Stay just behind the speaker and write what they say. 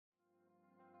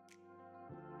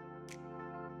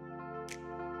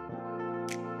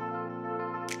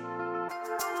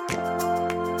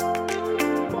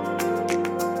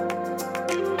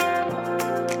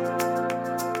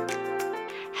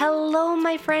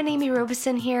my friend Amy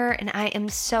Robeson here, and I am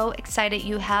so excited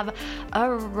you have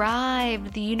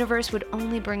arrived. The universe would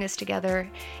only bring us together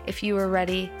if you are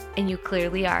ready, and you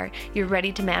clearly are. You're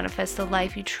ready to manifest the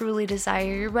life you truly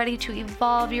desire. You're ready to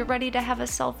evolve. You're ready to have a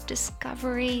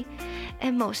self-discovery.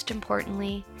 And most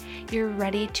importantly, you're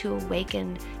ready to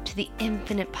awaken to the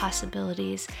infinite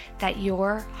possibilities that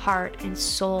your heart and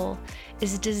soul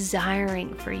is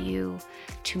desiring for you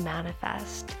to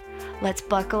manifest. Let's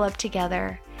buckle up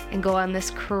together and go on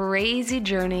this crazy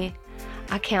journey.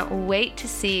 I can't wait to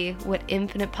see what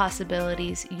infinite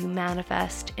possibilities you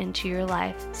manifest into your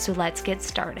life. So let's get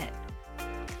started.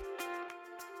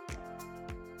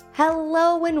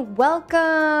 Hello and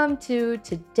welcome to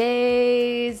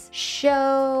today's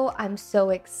show. I'm so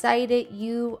excited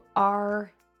you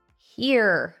are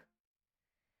here.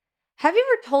 Have you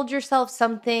ever told yourself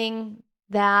something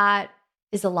that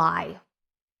is a lie?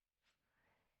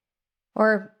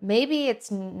 Or maybe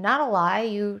it's not a lie,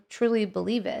 you truly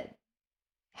believe it.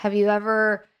 Have you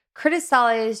ever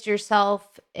criticized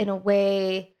yourself in a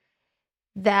way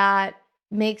that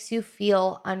makes you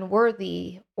feel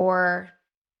unworthy or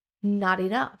not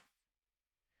enough?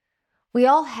 We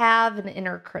all have an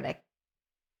inner critic,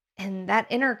 and that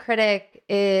inner critic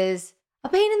is a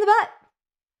pain in the butt.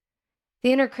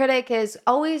 The inner critic is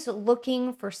always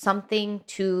looking for something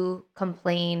to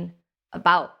complain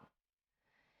about.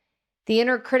 The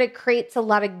inner critic creates a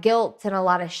lot of guilt and a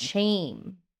lot of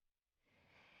shame.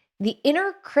 The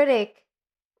inner critic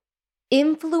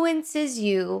influences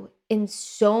you in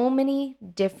so many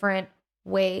different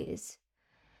ways.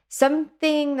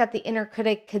 Something that the inner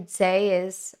critic could say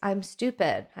is, I'm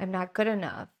stupid. I'm not good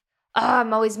enough. Oh,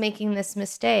 I'm always making this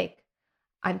mistake.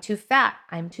 I'm too fat.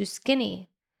 I'm too skinny.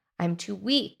 I'm too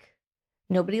weak.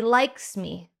 Nobody likes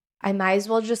me. I might as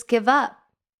well just give up.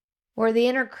 Or the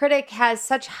inner critic has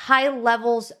such high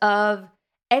levels of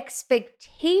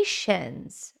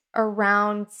expectations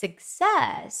around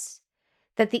success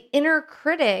that the inner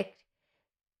critic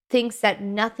thinks that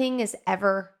nothing is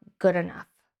ever good enough.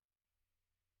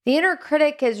 The inner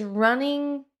critic is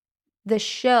running the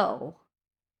show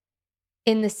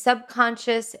in the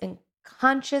subconscious and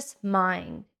conscious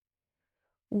mind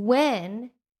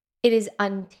when it is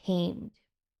untamed.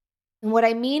 And what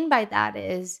I mean by that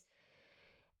is,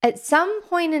 at some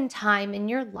point in time in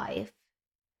your life,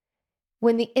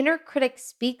 when the inner critic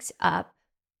speaks up,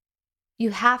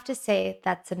 you have to say,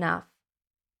 that's enough.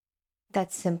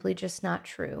 That's simply just not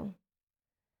true.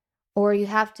 Or you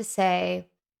have to say,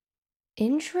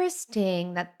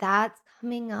 interesting that that's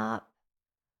coming up.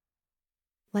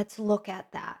 Let's look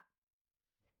at that.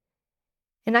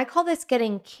 And I call this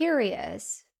getting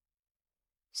curious.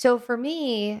 So for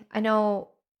me, I know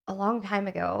a long time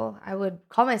ago, I would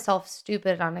call myself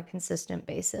stupid on a consistent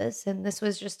basis. And this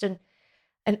was just an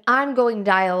ongoing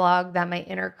dialogue that my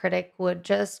inner critic would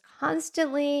just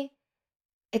constantly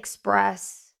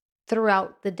express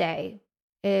throughout the day.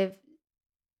 If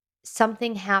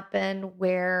something happened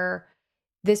where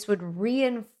this would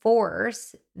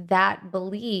reinforce that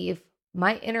belief,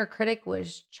 my inner critic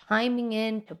was chiming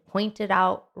in to point it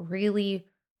out really,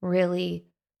 really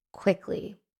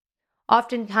quickly.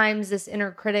 Oftentimes, this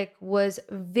inner critic was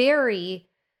very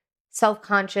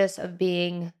self-conscious of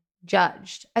being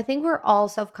judged. I think we're all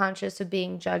self-conscious of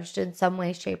being judged in some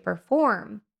way, shape, or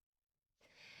form.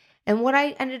 And what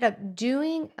I ended up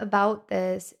doing about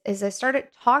this is I started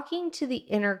talking to the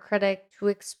inner critic to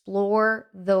explore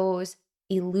those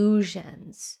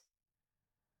illusions.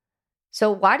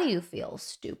 So, why do you feel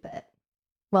stupid?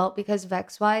 Well, because of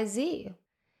X, Y, Z.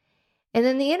 And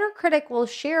then the inner critic will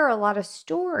share a lot of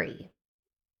story.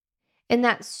 And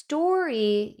that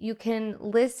story you can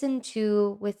listen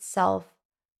to with self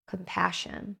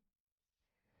compassion.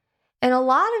 And a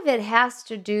lot of it has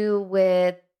to do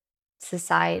with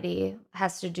society,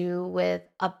 has to do with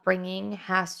upbringing,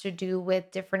 has to do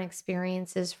with different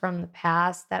experiences from the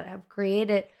past that have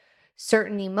created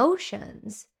certain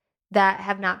emotions that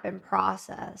have not been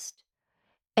processed.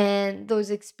 And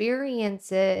those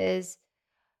experiences,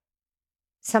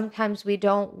 sometimes we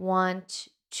don't want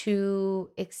to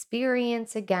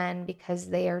experience again because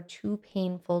they are too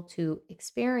painful to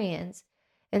experience.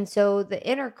 And so the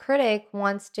inner critic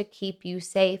wants to keep you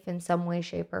safe in some way,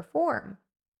 shape, or form.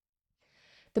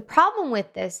 The problem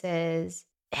with this is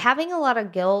having a lot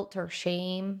of guilt or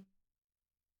shame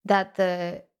that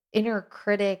the inner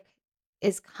critic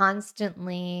is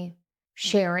constantly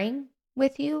sharing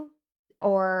with you,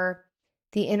 or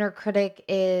the inner critic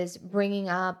is bringing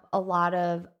up a lot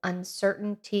of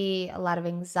uncertainty, a lot of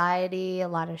anxiety, a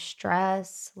lot of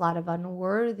stress, a lot of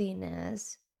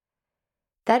unworthiness.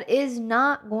 That is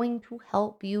not going to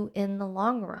help you in the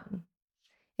long run.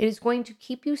 It is going to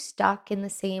keep you stuck in the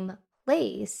same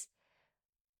place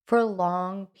for a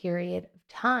long period of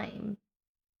time.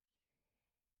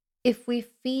 If we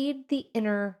feed the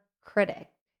inner critic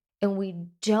and we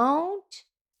don't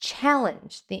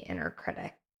challenge the inner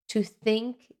critic to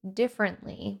think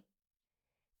differently,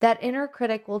 that inner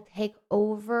critic will take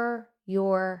over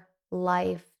your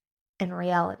life and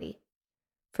reality.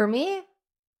 For me,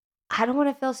 I don't want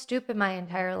to feel stupid my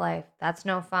entire life. That's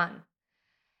no fun.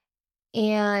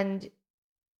 And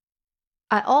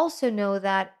I also know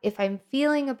that if I'm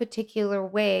feeling a particular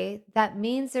way, that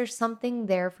means there's something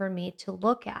there for me to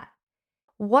look at.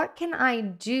 What can I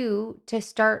do to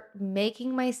start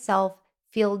making myself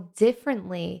feel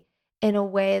differently in a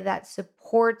way that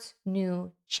supports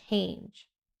new change?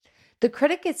 The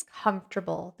critic is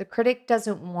comfortable. The critic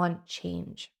doesn't want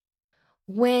change.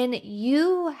 When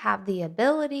you have the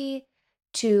ability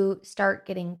to start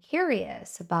getting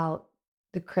curious about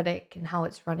the critic and how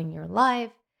it's running your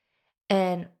life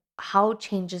and how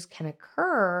changes can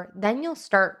occur, then you'll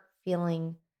start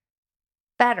feeling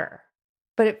better.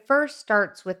 But it first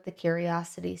starts with the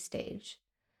curiosity stage.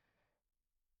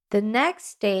 The next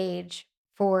stage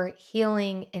for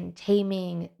healing and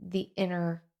taming the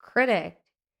inner critic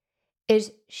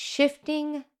is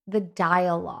shifting the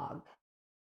dialogue.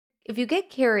 If you get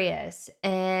curious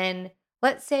and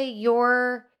let's say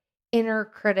your inner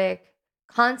critic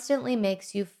constantly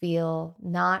makes you feel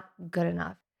not good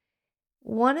enough,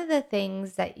 one of the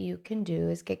things that you can do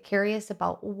is get curious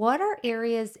about what are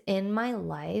areas in my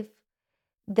life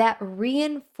that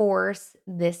reinforce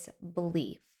this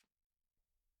belief.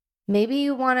 Maybe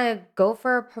you want to go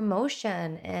for a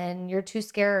promotion and you're too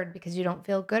scared because you don't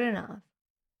feel good enough.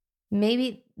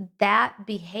 Maybe that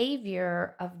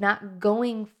behavior of not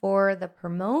going for the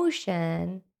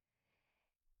promotion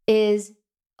is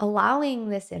allowing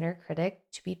this inner critic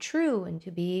to be true and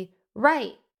to be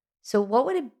right. So, what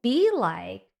would it be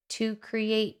like to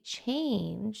create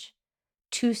change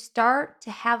to start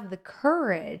to have the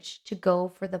courage to go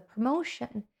for the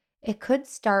promotion? It could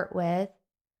start with,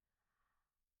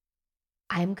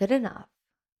 I'm good enough.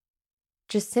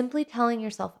 Just simply telling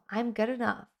yourself, I'm good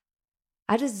enough.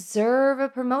 I deserve a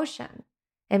promotion.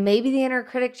 And maybe the inner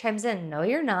critic chimes in, no,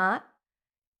 you're not.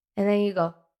 And then you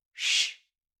go, shh,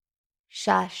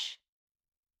 shush.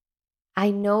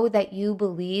 I know that you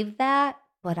believe that,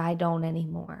 but I don't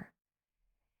anymore.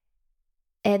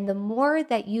 And the more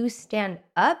that you stand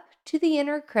up to the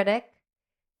inner critic,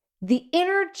 the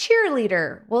inner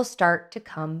cheerleader will start to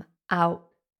come out.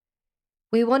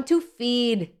 We want to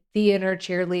feed the inner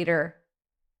cheerleader.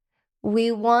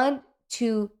 We want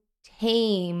to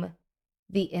tame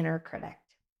the inner critic.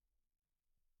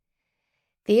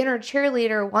 The inner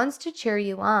cheerleader wants to cheer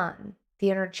you on. The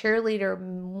inner cheerleader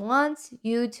wants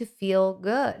you to feel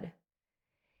good.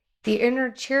 The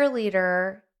inner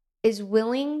cheerleader is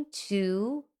willing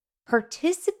to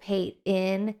participate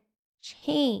in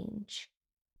change.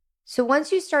 So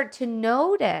once you start to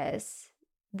notice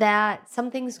that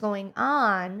something's going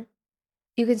on,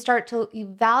 you can start to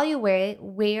evaluate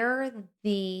where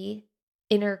the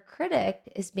inner critic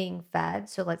is being fed.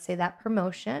 So let's say that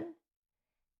promotion.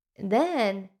 And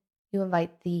then you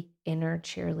invite the inner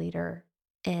cheerleader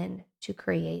in to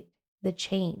create the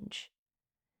change.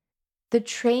 The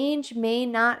change may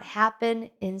not happen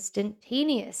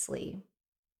instantaneously.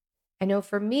 I know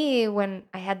for me, when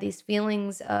I had these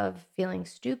feelings of feeling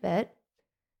stupid,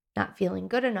 not feeling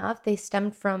good enough, they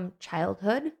stemmed from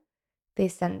childhood, they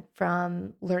stemmed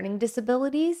from learning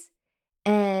disabilities,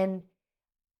 and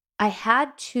I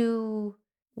had to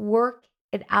work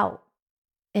it out.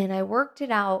 And I worked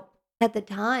it out at the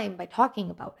time by talking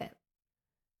about it,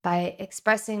 by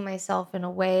expressing myself in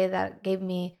a way that gave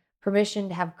me permission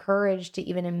to have courage to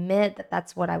even admit that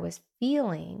that's what I was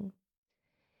feeling.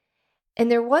 And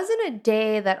there wasn't a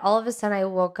day that all of a sudden I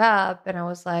woke up and I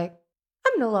was like,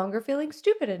 I'm no longer feeling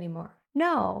stupid anymore.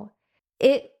 No,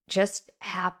 it just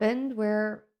happened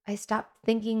where I stopped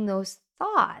thinking those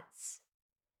thoughts.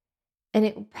 And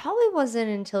it probably wasn't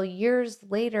until years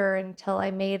later until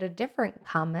I made a different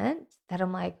comment that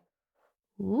I'm like,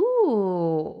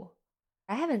 ooh,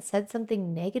 I haven't said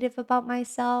something negative about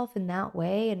myself in that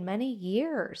way in many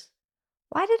years.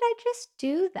 Why did I just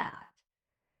do that?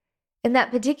 And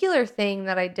that particular thing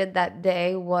that I did that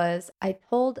day was I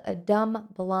told a dumb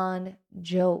blonde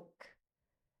joke.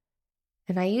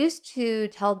 And I used to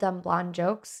tell dumb blonde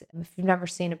jokes. If you've never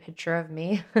seen a picture of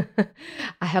me,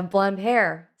 I have blonde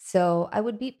hair. So I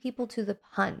would beat people to the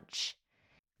punch.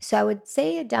 So I would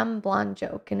say a dumb blonde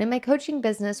joke. And in my coaching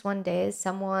business, one day,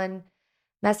 someone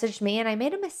messaged me and I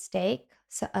made a mistake,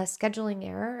 a scheduling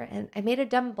error, and I made a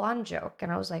dumb blonde joke.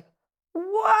 And I was like,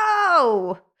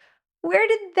 whoa. Where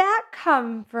did that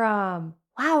come from?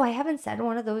 Wow, I haven't said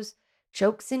one of those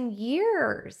jokes in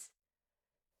years.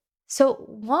 So,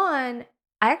 one,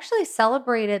 I actually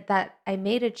celebrated that I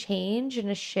made a change and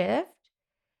a shift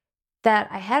that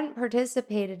I hadn't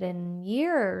participated in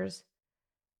years.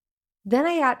 Then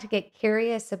I got to get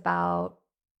curious about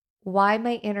why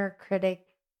my inner critic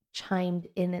chimed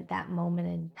in at that moment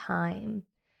in time.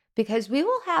 Because we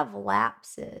will have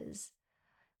lapses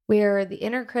where the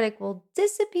inner critic will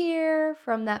disappear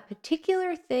from that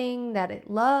particular thing that it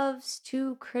loves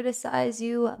to criticize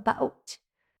you about.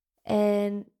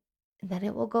 And then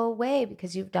it will go away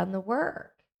because you've done the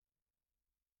work.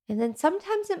 And then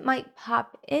sometimes it might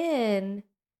pop in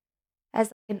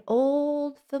as an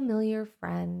old familiar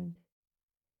friend.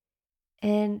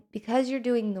 And because you're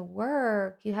doing the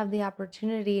work, you have the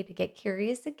opportunity to get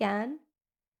curious again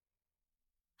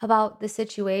about the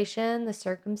situation, the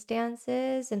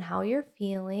circumstances, and how you're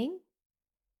feeling.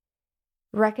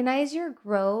 Recognize your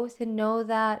growth and know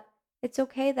that it's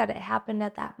okay that it happened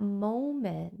at that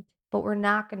moment, but we're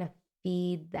not going to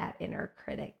feed that inner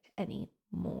critic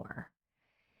anymore.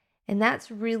 And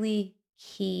that's really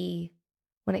key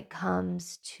when it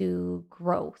comes to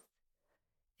growth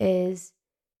is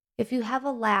if you have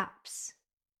a lapse,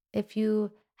 if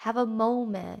you have a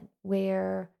moment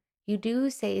where you do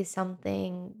say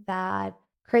something that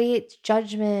creates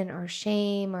judgment or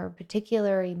shame or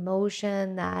particular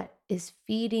emotion that is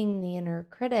feeding the inner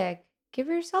critic, give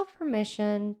yourself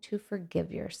permission to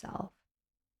forgive yourself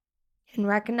and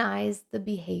recognize the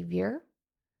behavior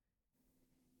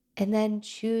and then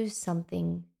choose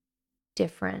something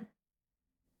different.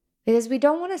 Because we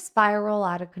don't want to spiral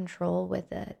out of control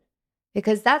with it,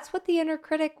 because that's what the inner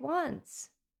critic wants.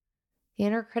 The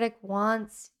inner critic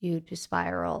wants you to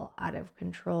spiral out of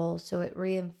control, so it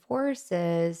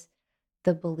reinforces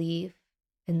the belief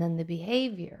and then the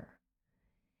behavior.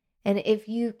 And if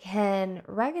you can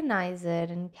recognize it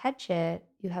and catch it,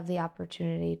 you have the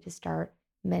opportunity to start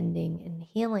mending and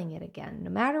healing it again,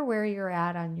 no matter where you're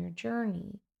at on your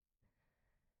journey.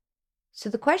 So,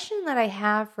 the question that I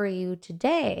have for you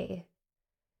today: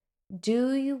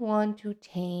 do you want to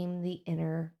tame the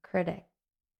inner critic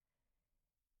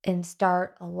and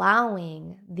start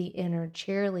allowing the inner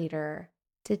cheerleader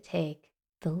to take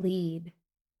the lead?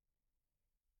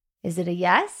 Is it a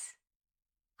yes?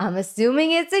 I'm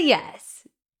assuming it's a yes.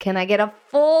 Can I get a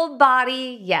full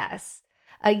body yes?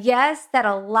 A yes that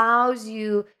allows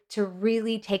you to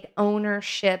really take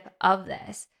ownership of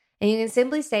this. And you can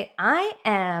simply say, I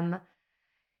am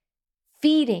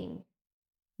feeding,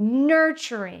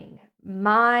 nurturing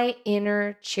my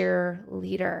inner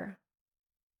cheerleader.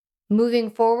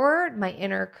 Moving forward, my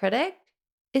inner critic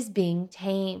is being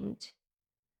tamed.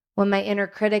 When my inner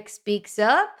critic speaks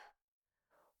up,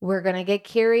 we're going to get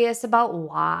curious about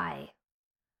why.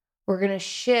 We're going to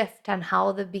shift on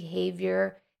how the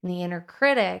behavior in the inner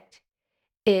critic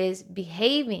is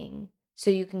behaving so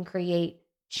you can create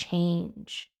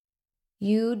change.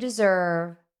 You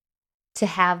deserve to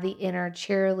have the inner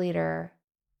cheerleader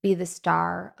be the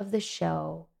star of the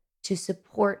show to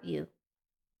support you.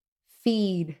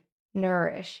 Feed,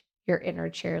 nourish your inner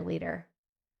cheerleader.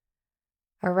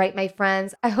 All right, my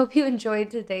friends, I hope you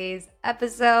enjoyed today's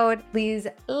episode. Please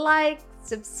like,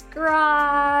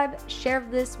 subscribe, share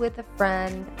this with a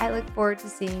friend. I look forward to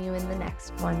seeing you in the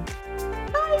next one.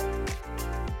 Bye.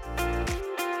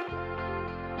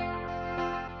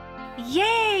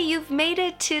 Yay, you've made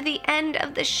it to the end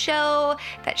of the show.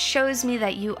 That shows me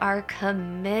that you are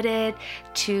committed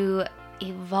to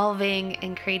evolving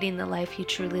and creating the life you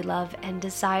truly love and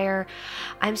desire.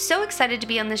 I'm so excited to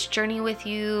be on this journey with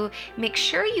you. Make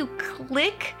sure you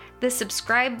click the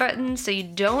subscribe button so you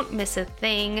don't miss a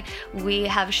thing. We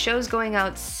have shows going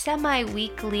out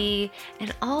semi-weekly,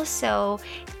 and also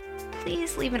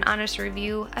please leave an honest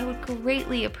review. I would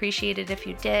greatly appreciate it if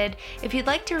you did. If you'd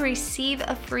like to receive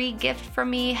a free gift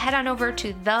from me, head on over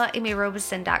to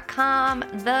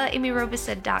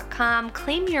theamyrobeson.com,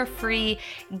 claim your free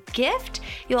gift.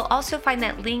 You'll also find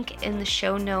that link in the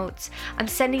show notes. I'm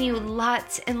sending you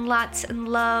lots and lots and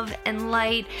love and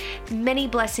light. Many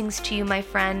blessings to you, my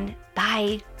friend.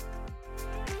 Bye.